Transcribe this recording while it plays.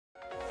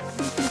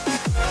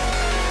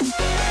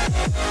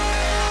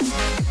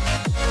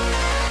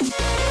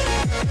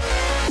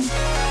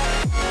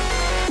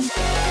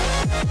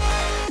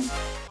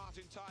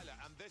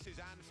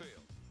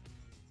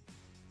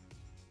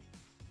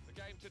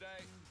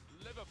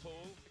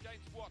Liverpool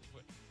against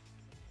Watford.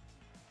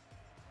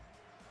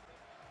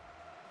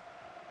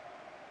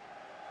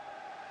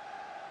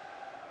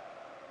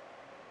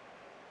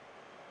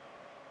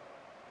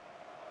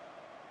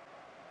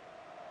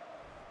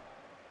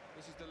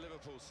 This is the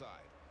Liverpool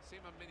side.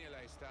 Simon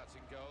Mignolet starts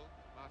in goal.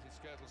 Martin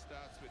Skrtel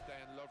starts with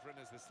Dejan Lovren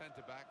as the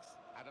centre-backs.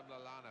 Adam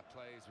Lallana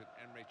plays with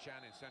Emre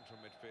Can in central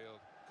midfield.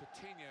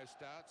 Coutinho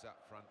starts up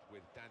front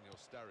with Daniel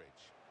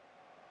Sturridge.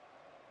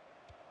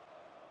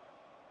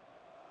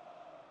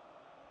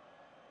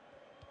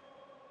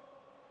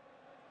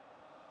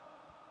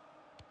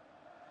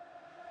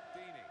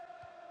 Dini.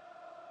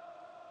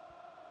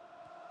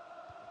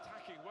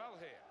 Attacking well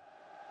here.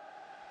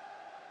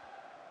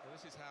 Well,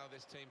 this is how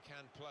this team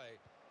can play.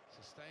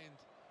 Sustained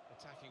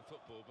attacking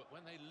football, but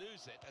when they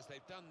lose it, as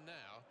they've done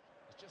now,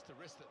 it's just a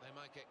risk that they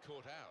might get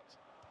caught out.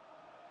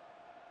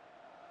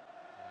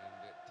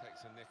 And it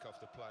takes a nick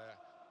off the player,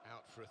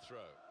 out for a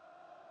throw.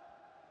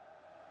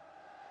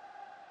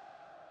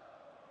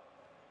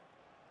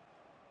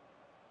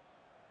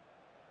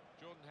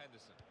 Jordan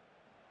Henderson.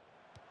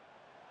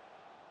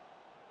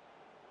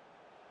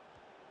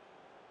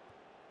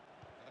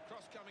 And the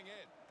cross coming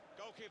in.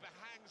 Goalkeeper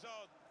hangs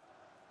on.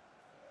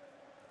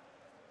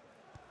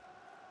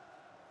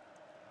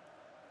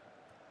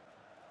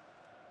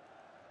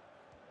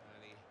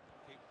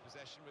 Keep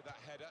possession with that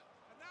header.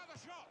 And now the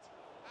shot!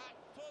 At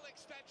full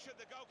extension,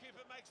 the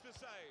goalkeeper makes the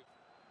save.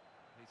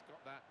 He's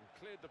got that and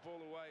cleared the ball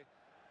away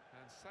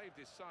and saved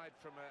his side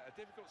from a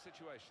difficult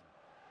situation.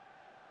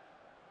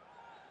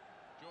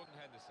 Jordan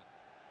Henderson.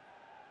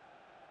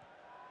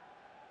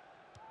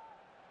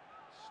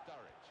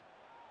 Sturridge.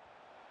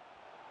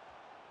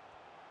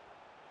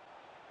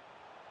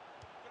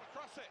 Gonna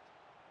cross it!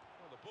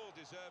 Well, the ball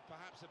deserved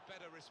perhaps a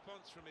better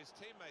response from his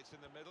teammates in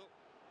the middle.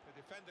 The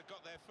defender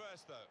got there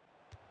first, though.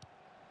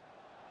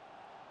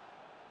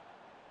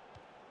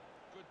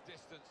 Good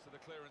distance to the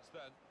clearance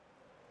then.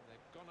 And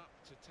they've gone up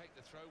to take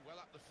the throw, well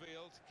up the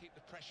field, to keep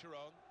the pressure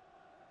on.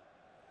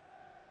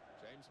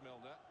 James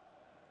Milner.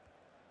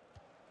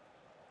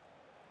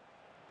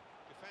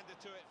 Defender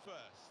to it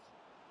first.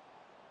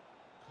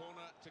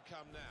 Corner to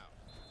come now.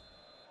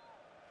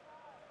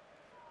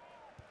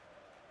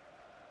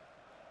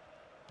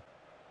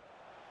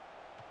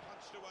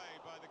 Punched away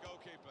by the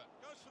goalkeeper.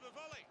 Goes for the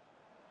volley.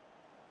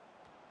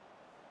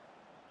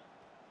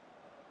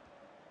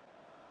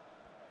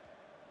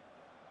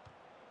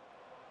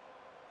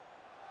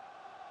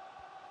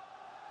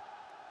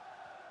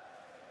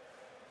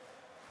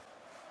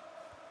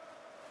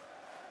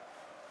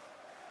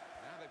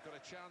 They've got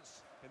a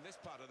chance in this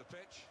part of the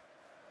pitch.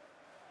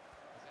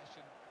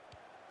 Possession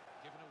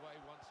given away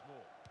once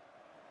more.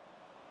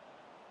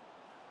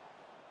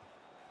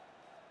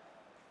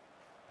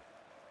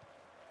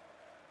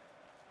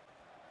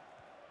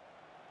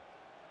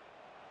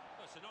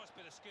 Well, it's a nice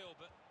bit of skill,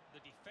 but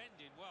the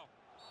defending, well,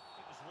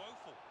 it was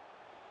woeful.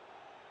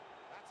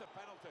 That's a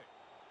penalty.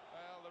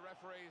 Well, the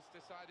referee's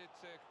decided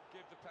to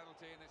give the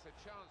penalty, and it's a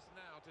chance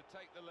now to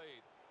take the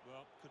lead.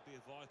 Well, could be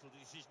a vital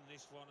decision,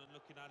 this one, and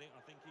looking at it,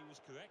 I think he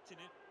was correct in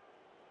it.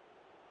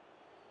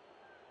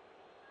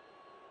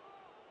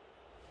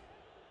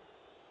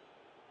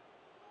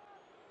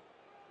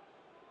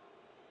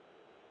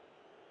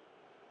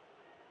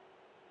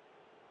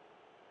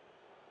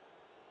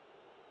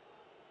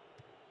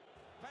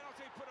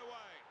 Penalty put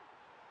away.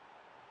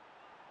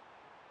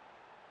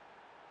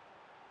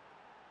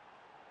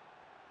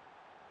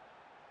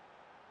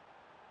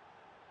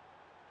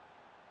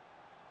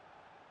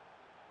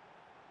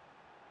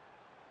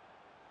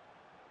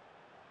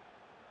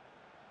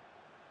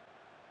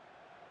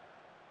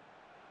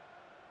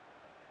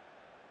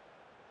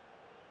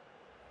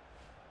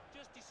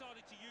 Just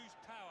decided to use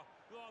power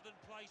rather than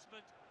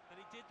placement, and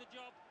he did the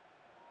job.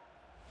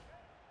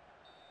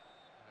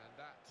 And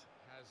that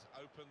has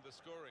opened the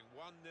scoring.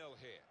 1-0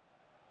 here.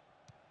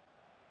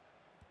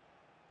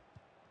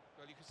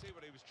 Well, you can see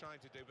what he was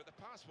trying to do, but the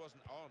pass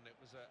wasn't on. It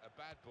was a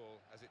bad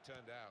ball, as it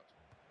turned out.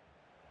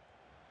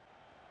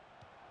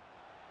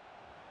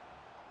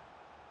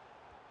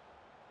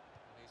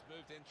 And he's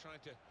moved in,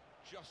 trying to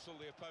jostle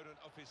the opponent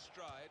off his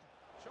stride.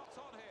 Shots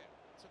on here.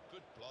 It's a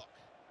good block.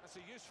 That's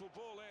a useful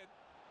ball in.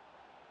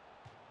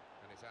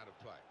 And it's out of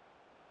play.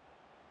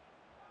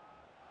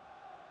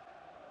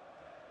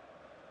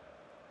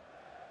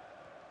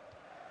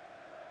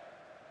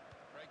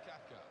 Ray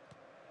Kafka.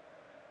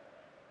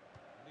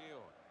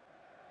 Neon.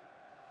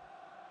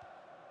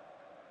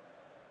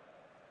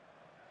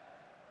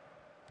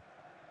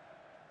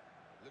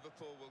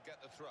 Liverpool will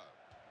get the throw.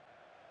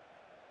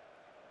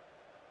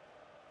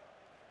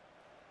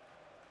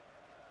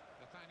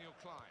 Nathaniel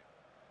Klein.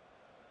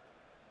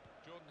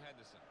 Jordan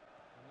Henderson.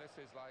 And this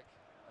is like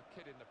a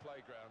kid in the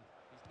playground.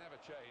 He's never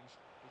changed.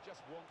 He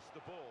just wants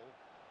the ball,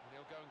 and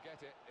he'll go and get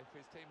it if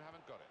his team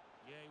haven't got it.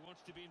 Yeah, he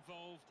wants to be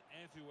involved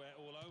everywhere,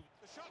 all over.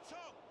 The shot's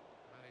on!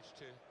 Managed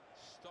to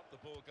stop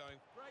the ball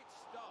going. Great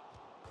stop.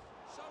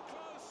 So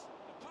close!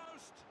 The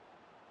post!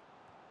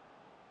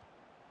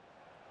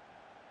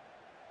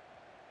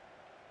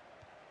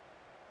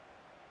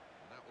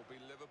 And that will be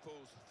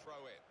Liverpool's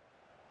throw-in.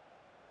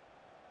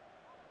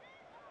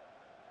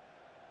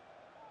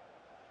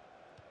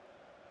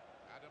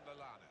 Adam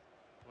Lallana.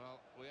 Well,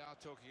 we are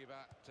talking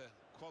about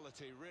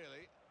quality,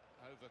 really,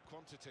 over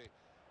quantity,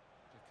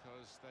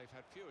 because they've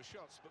had fewer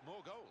shots but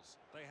more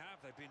goals. They have.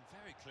 They've been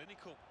very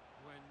clinical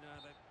when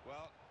they...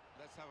 Well,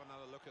 let's have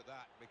another look at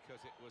that,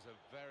 because it was a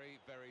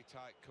very, very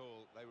tight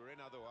call. They were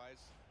in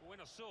otherwise. When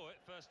I saw it,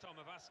 first time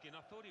of asking,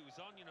 I thought he was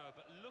on, you know,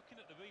 but looking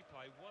at the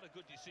replay, what a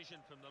good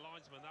decision from the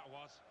linesman that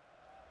was.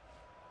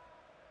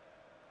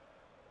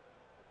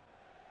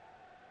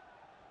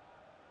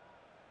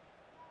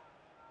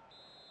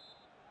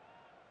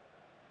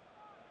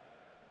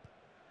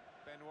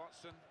 Ben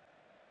Watson.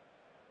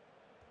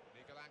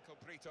 Miguel Ángel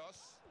Britos.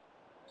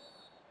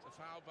 It's a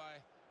foul by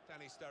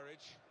Danny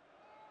Sturridge.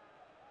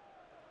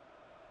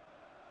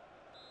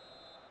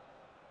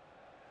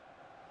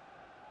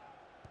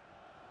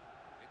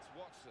 It's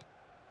Watson.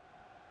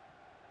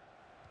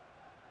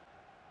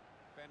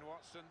 Ben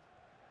Watson.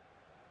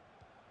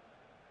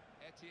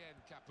 Etienne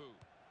Capoue.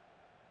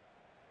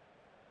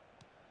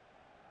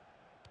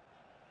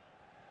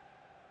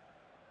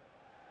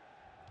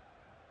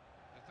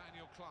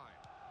 Nathaniel Klein.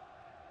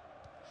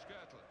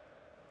 Skirtle.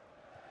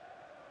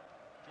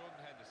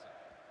 Jordan Henderson.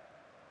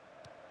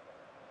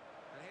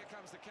 And here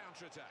comes the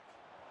counter-attack.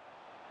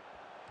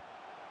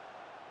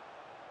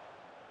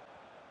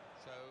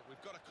 So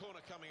we've got a corner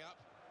coming up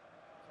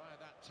via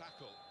that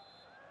tackle.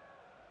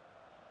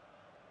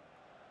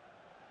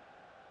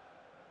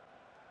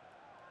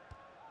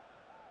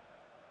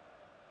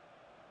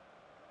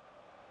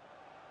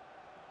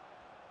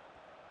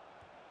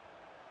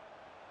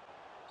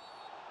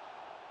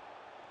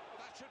 Well,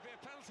 that should be a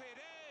penalty.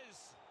 It is!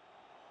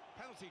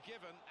 Penalty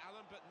given,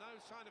 Alan, but no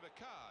sign of a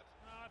card.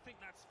 No, I think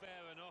that's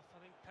fair enough. I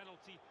think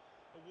penalty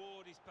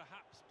award is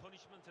perhaps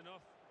punishment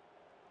enough.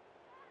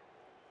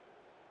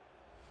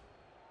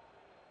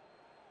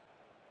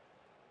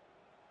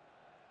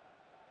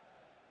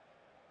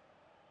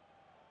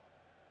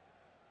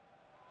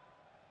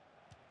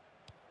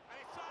 And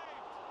it's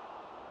saved!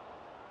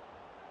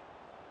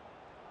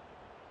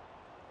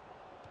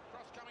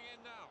 Cross coming in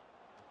now.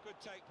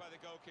 Good take by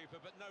the goalkeeper,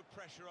 but no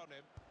pressure on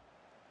him.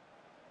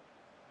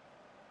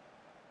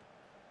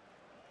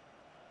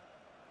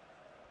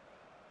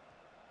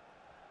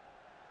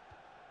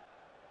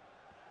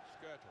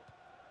 Skirtle.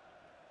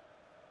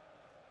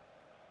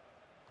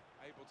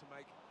 Able to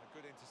make a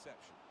good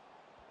interception.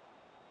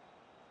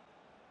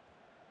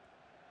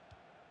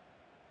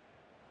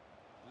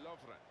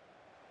 Lovren.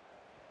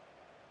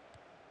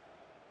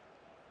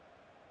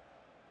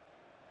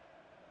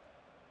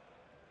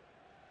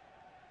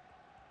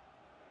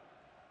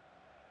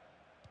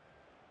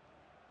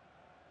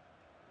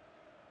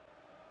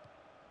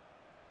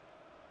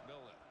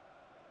 Milner.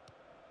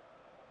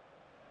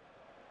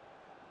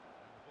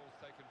 And the ball's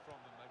taken from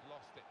them, they've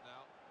lost it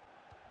now.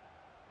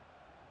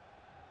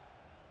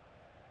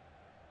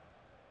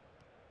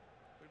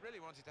 We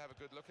really wanted to have a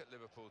good look at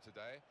Liverpool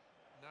today,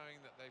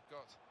 knowing that they've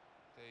got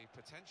the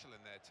potential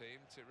in their team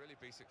to really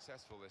be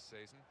successful this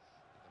season.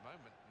 At the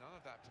moment, none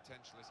of that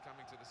potential is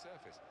coming to the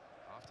surface.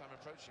 Half-time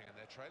approaching and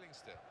they're trailing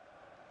still.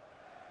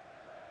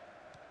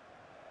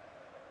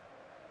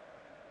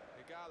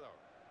 Igalo.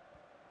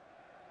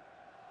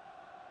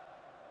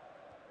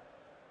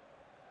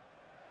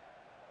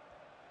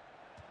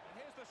 And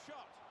here's the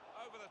shot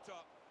over the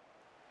top.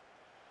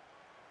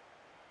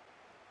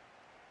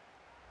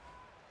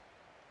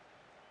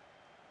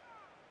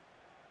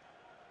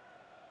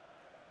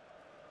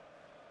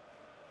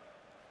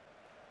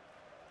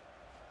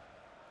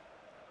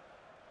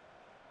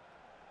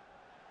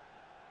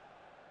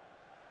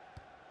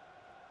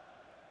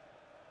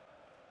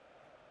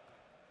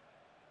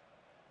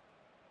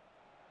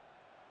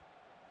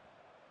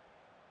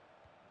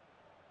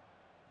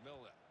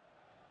 Milner.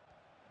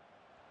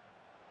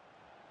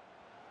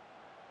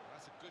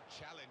 That's a good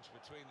challenge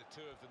between the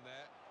two of them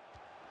there.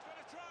 He's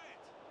going to try it.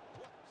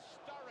 What?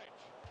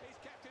 Sturridge. He's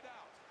kept it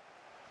out.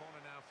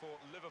 Corner now for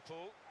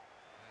Liverpool.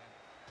 And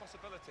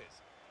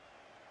possibilities.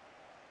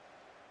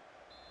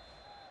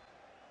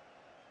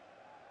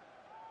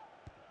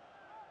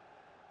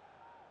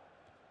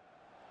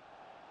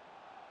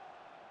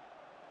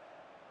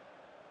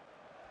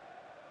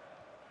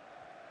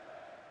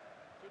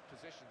 Good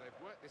position. They've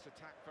worked this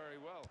attack very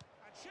well.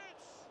 And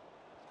shoots!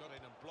 He's got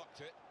in and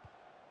blocked it.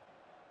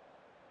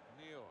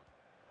 Neon.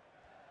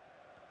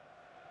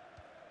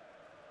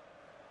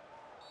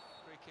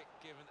 Free kick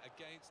given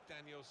against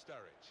Daniel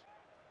Sturridge.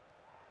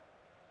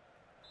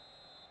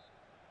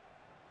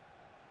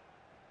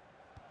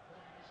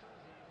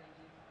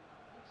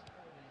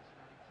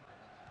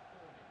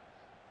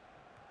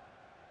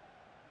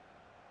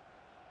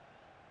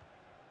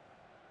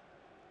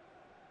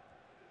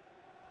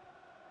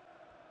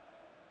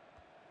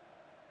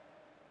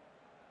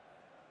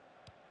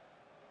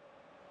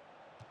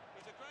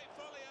 He's a great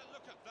volleyer,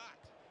 look at that.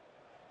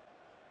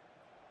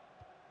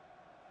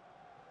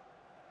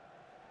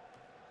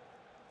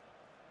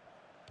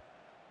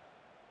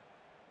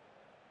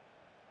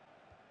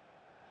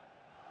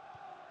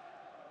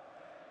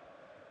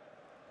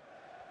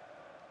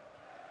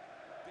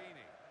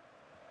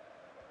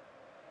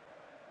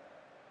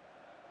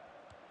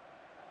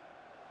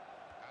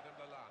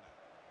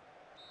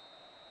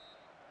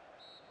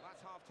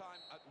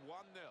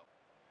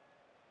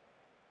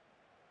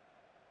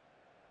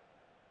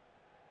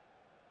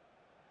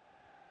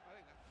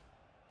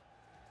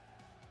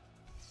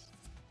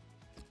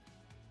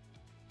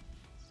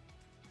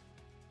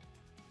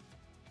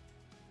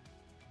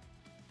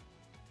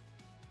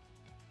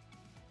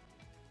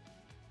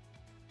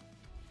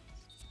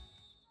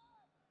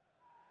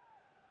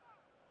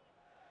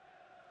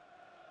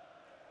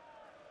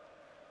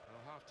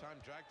 time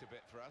dragged a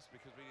bit for us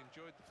because we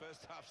enjoyed the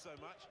first half so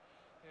much.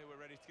 Here we're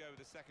ready to go with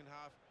the second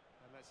half,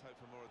 and let's hope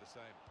for more of the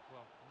same.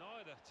 Well,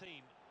 neither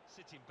team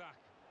sitting back.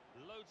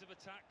 Loads of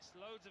attacks,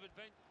 loads of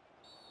adventure.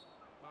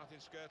 Martin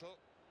Skrtel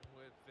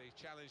with the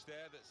challenge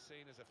there that's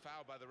seen as a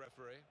foul by the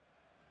referee.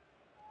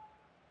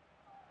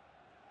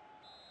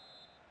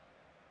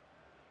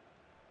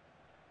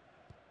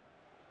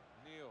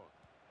 Neil.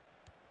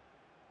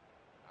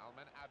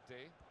 Almen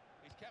Abdi.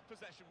 He's kept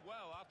possession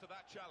well after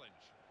that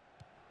challenge.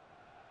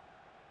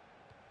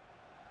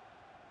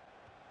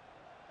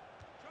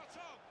 Shot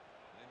on!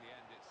 And in the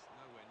end, it's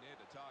nowhere near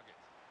the target.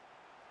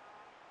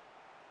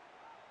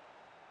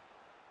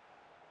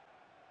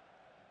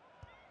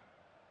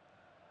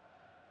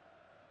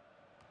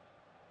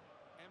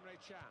 Emre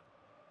Can.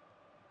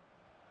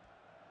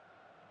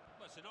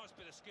 Well, it's a nice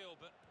bit of skill,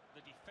 but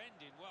the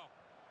defending, well,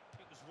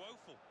 it was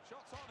woeful.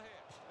 Shots on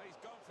here. He's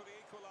gone for the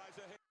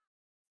equaliser here.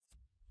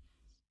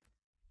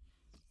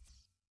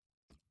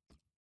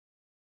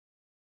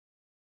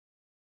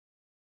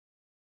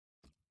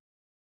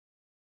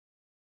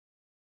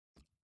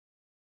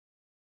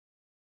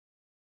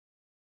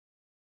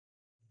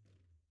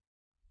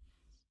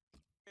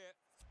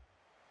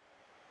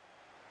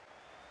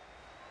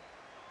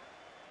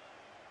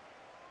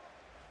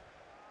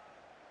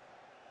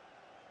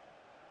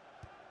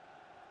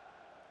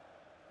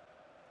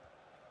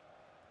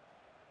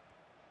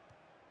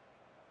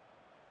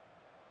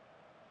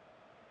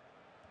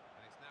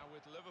 Now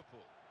with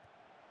Liverpool.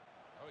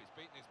 Oh, he's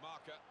beaten his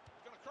marker.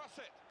 He's going to cross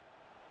it.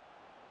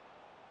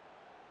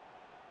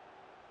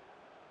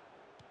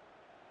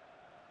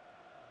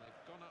 And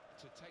they've gone up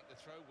to take the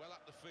throw well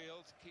up the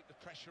field, keep the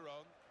pressure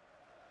on.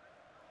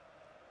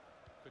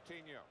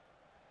 Coutinho.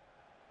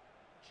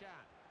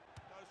 Can.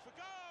 Goes for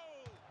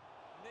goal!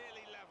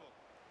 Nearly level.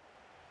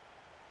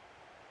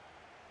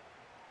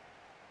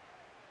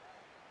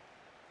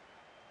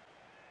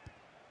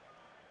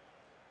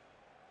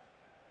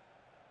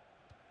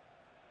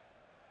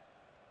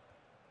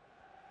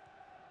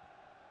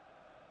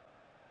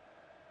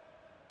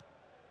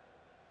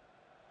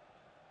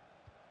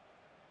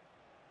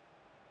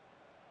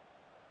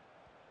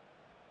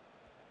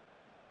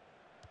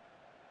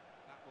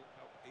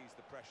 Help ease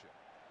the pressure.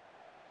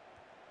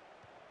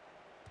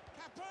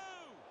 Capu!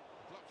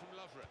 Blocked from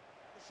Lovren.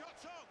 The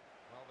shot's on!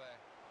 Well,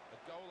 they're a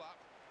goal up,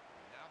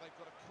 and now they've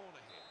got a corner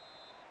here.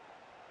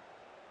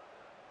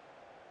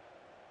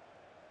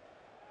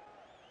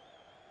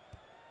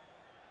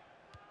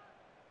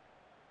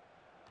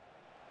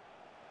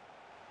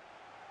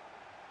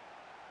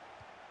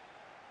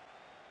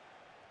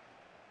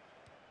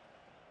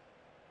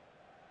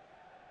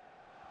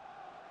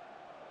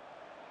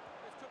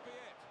 This could be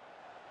it.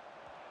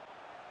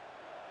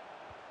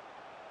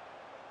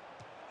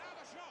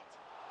 Shot!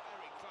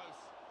 Very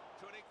close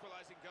to an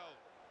equalising goal.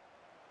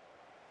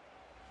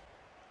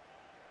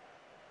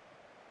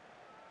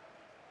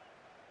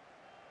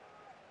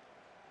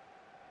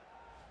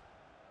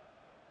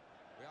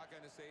 We are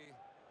going to see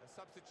a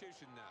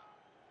substitution now.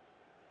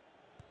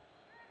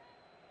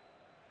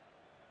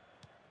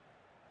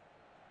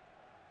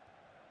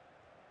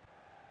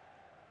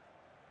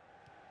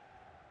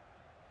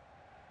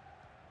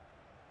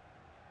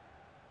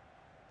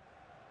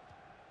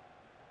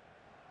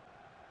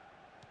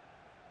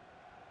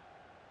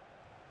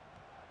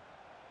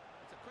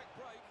 Quick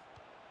break,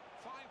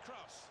 fine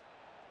cross.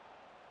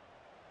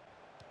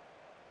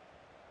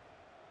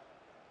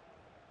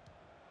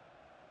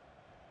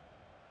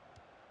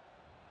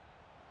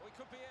 We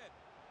could be in.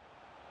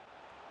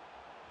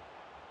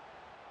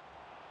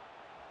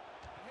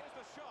 And here's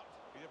the shot.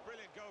 He's a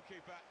brilliant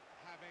goalkeeper,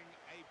 having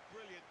a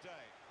brilliant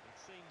day. It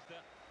seems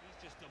that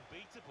he's just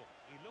unbeatable.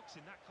 He looks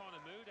in that kind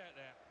of mood out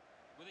there.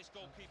 Well, this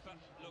goalkeeper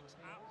looks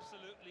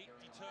absolutely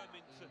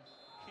determined to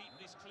keep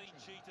this clean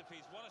sheet of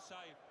his. What a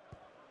save.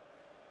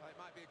 Well, it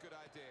might be a good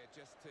idea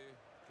just to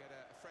get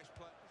a fresh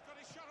play. He's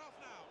got his shot off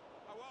now.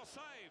 Oh, well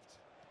saved.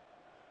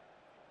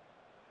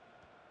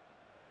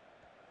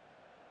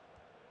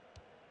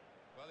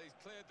 Well, he's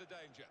cleared the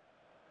danger.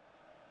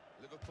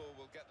 Liverpool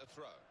will get the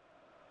throw.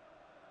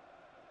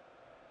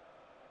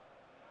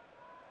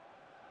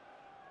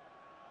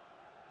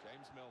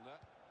 James Milner.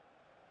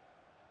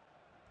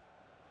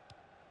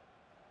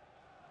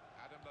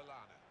 Adam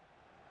Lallana.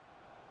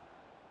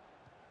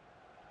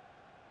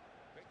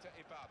 Victor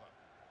Ibarra.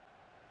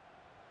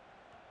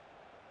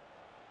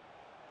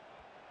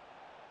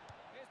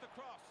 Here's the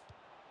cross.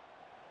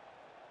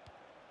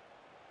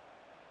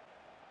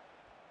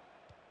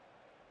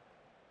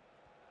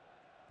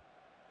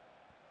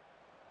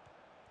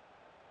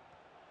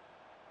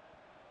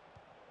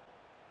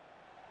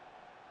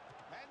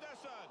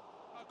 Henderson.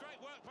 Oh,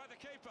 great work by the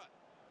keeper.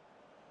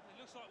 It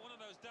looks like one of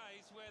those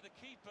days where the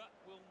keeper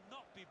will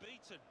not be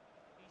beaten.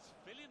 He's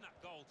filling that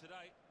goal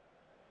today.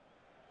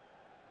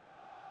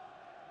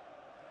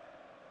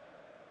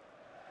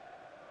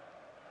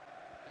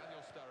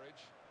 Daniel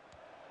Sturridge.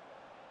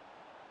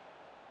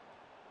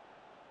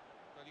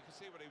 Well, you can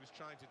see what he was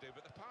trying to do,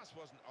 but the pass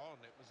wasn't on.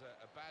 It was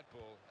a bad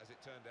ball, as it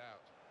turned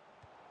out.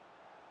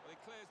 Well, he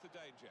clears the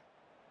danger.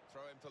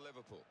 Throw in for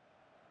Liverpool.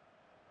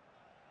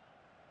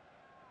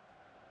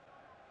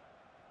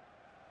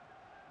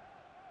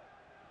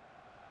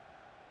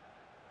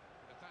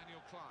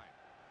 Nathaniel Klein.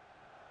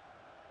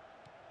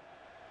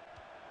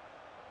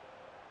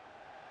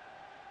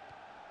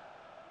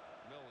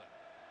 Milner.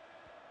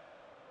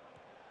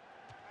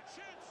 And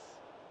shoots!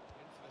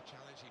 In for the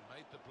challenge, he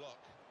made the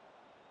block.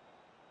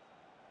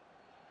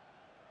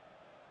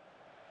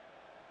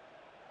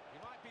 He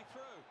might be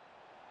through.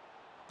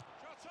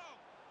 Shot on!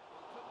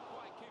 Couldn't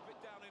quite keep it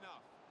down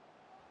enough.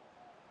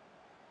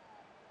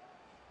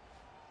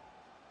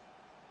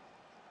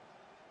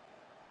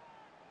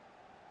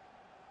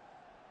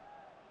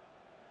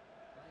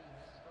 Play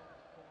has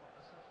stopped for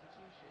a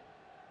substitution.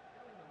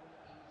 Going on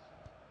is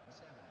the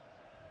 7th.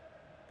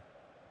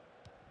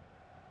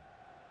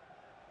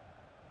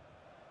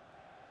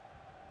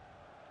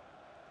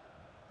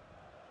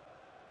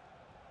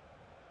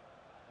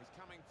 He's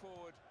coming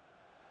forward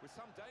with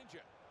some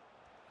danger.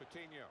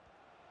 Coutinho.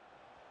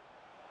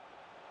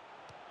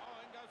 Oh,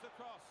 in goes the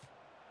cross.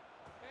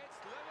 It's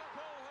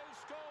Liverpool who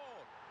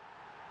scored.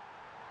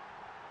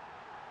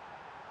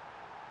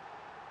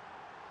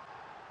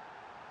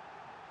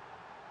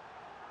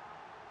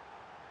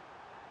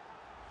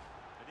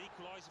 An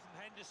equaliser from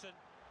Henderson,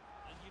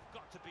 and you've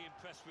got to be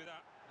impressed with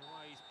that. The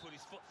way he's put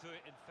his foot through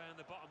it and found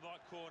the bottom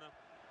right corner.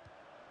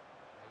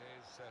 It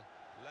is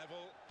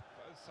level.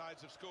 Both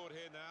sides have scored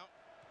here now.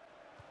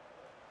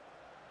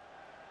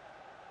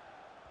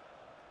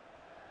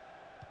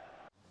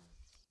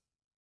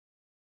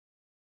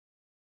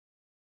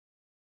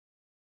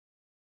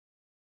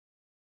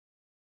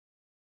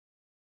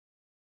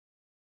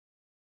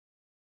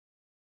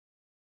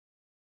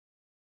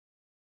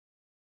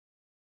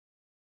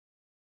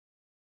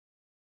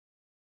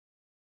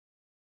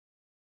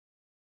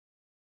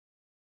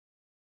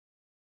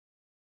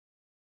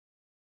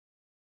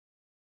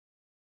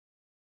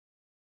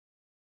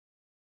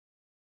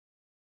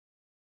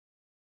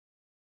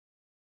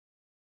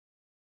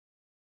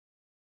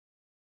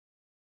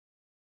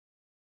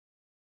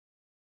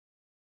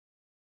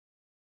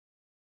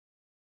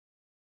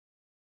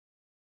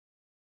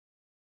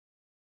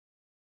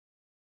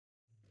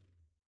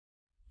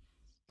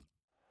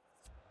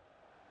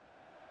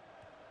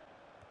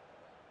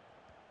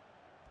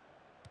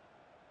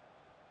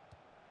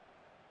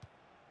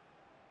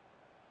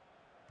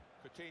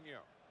 Coutinho.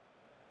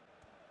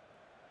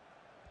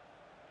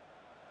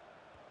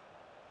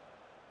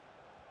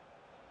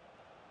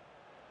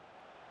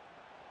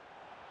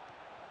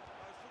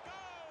 Goes for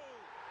goal!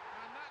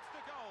 And that's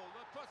the goal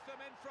that puts them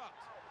in front.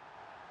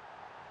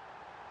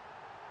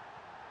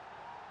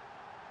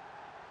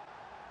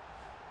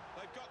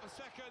 They've got the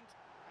second,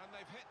 and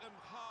they've hit them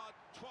hard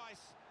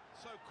twice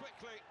so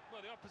quickly. Well,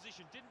 the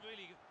opposition didn't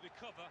really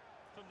recover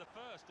from the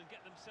first and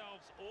get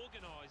themselves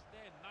organised.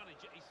 Their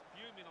manager is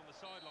fuming on the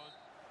sideline.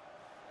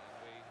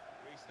 We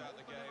restart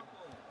the game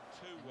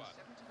 2-1. Number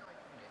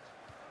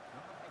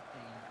 15.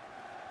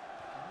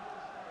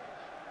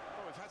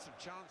 Well, we've had some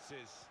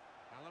chances,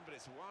 Alan, but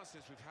it's a while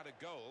since we've had a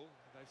goal.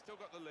 They've still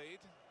got the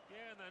lead.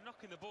 Yeah, and they're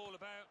knocking the ball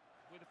about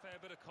with a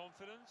fair bit of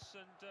confidence,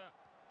 and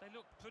they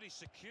look pretty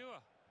secure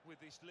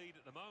with this lead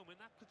at the moment.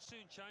 That could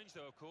soon change,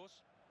 though, of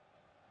course.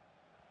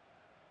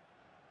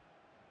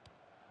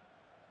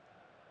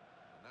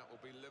 And that will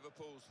be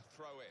Liverpool's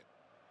throw-in.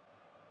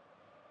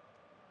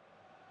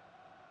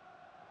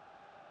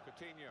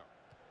 Coutinho.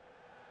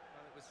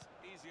 Well, it was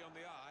easy on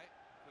the eye,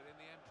 but in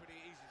the end pretty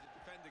easy to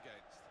defend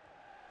against.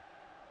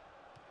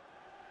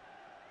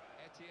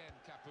 Etienne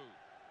Capoue.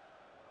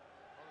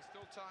 Well, there's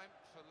still time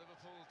for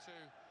Liverpool to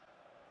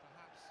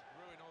perhaps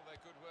ruin all their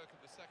good work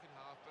of the second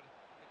half, but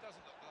it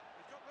doesn't look like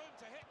they've got room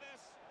to hit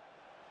this.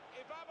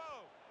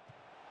 Ibamo!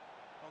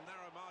 On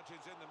narrow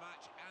margins in the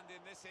match and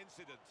in this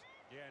incident.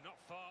 Yeah, not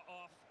far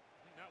off. I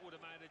think that would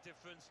have made a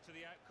difference to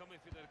the outcome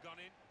if it had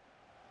gone in.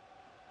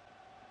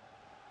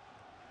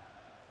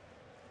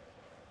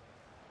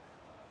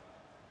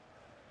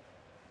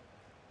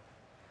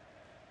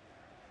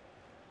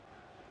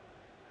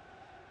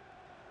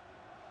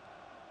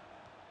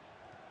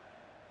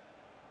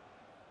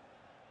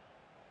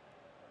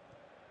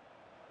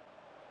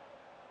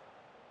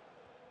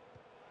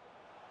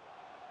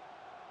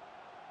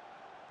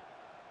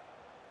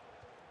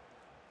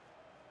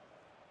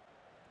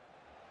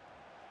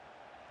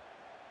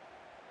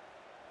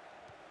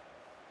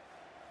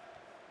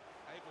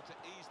 Able to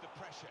ease the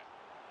pressure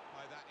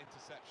by that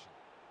interception.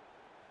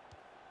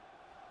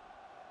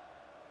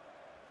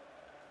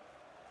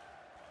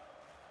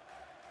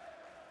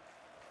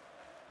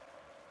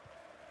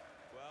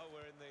 Well,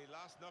 we're in the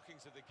last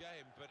knockings of the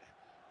game, but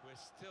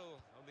we're still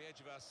on the edge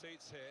of our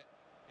seats here.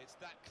 It's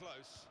that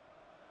close.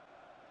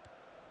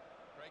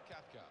 Great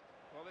Cathcart.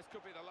 Well, this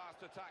could be the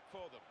last attack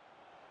for them.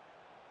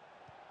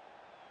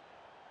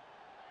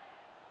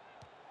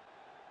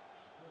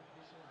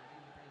 Official had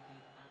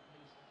indicated at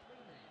least 3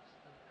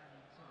 minutes of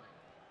added time.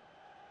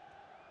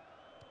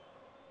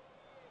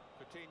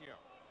 Coutinho.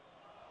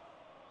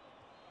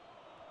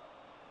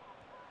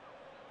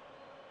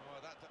 Oh,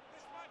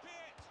 this might be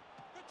it.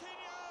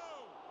 Coutinho!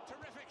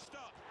 Terrific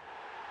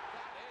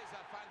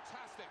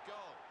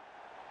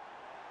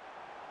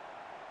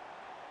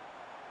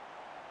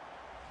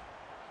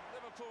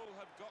Liverpool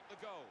have got the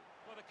goal.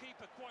 Well, the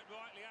keeper quite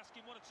rightly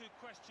asking one or two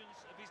questions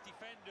of his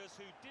defenders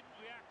who didn't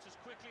react as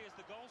quickly as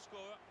the goal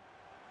scorer.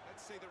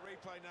 Let's see the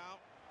replay now.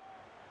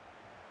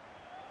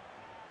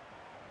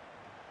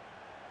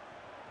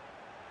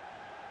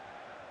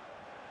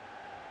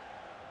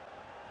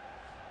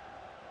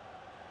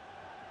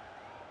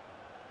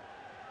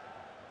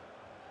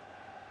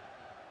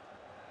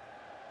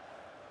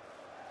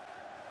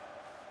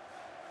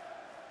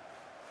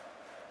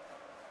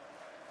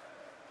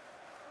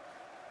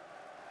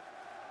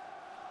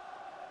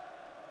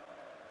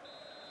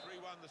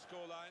 3-1 the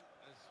scoreline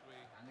as we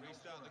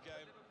restart the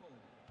game. Liverpool,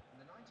 in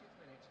the 90th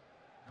minute,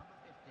 number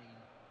 15,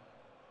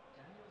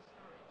 Daniel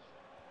Sturridge.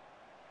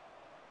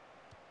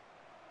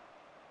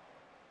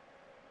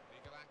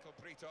 Miguel Ángel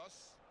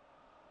Britos.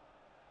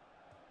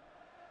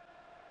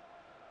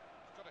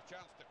 He's got a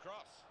chance to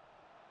cross.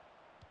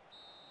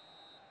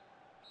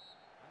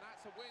 And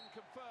that's a win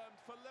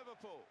confirmed for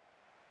Liverpool.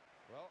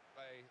 Well,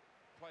 they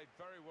played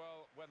very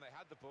well when they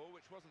had the ball,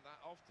 which wasn't that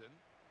often.